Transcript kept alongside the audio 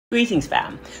Greetings,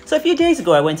 fam. So a few days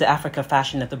ago, I went to Africa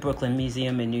Fashion at the Brooklyn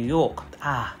Museum in New York.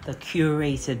 The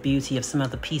curated beauty of some of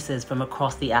the pieces from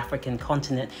across the African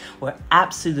continent were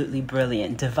absolutely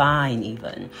brilliant, divine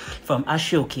even. From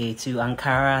Ashoke to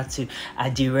Ankara to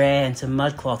Adire and to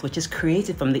mudcloth, which is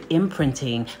created from the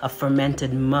imprinting of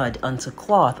fermented mud onto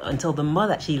cloth until the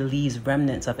mud actually leaves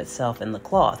remnants of itself in the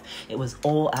cloth. It was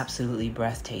all absolutely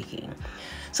breathtaking.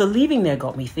 So leaving there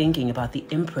got me thinking about the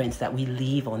imprints that we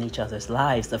leave on each other's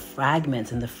lives, the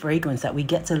fragments and the fragrance that we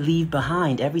get to leave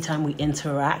behind every time we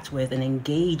interact with and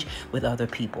engage with other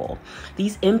people.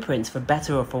 These imprints, for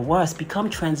better or for worse, become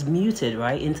transmuted,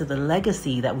 right, into the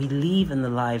legacy that we leave in the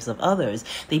lives of others.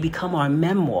 They become our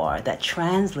memoir that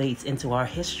translates into our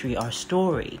history, our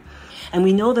story. And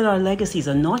we know that our legacies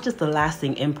are not just the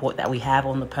lasting import that we have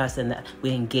on the person that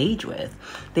we engage with.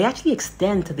 They actually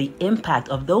extend to the impact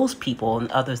of those people and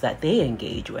others that they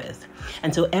engage with.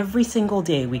 And so every single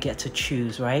day we get to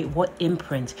choose, right? What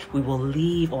imprint we will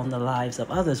leave on the lives of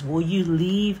others. Will you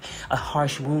leave a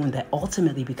harsh wound that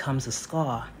ultimately becomes a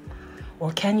scar?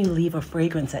 Or can you leave a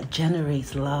fragrance that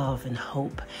generates love and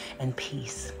hope and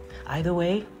peace? Either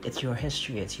way, it's your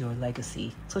history, it's your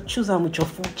legacy. So choose on with your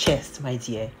full chest, my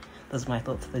dear. Those are my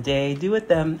thoughts of the day. Do with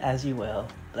them as you will.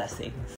 Blessings.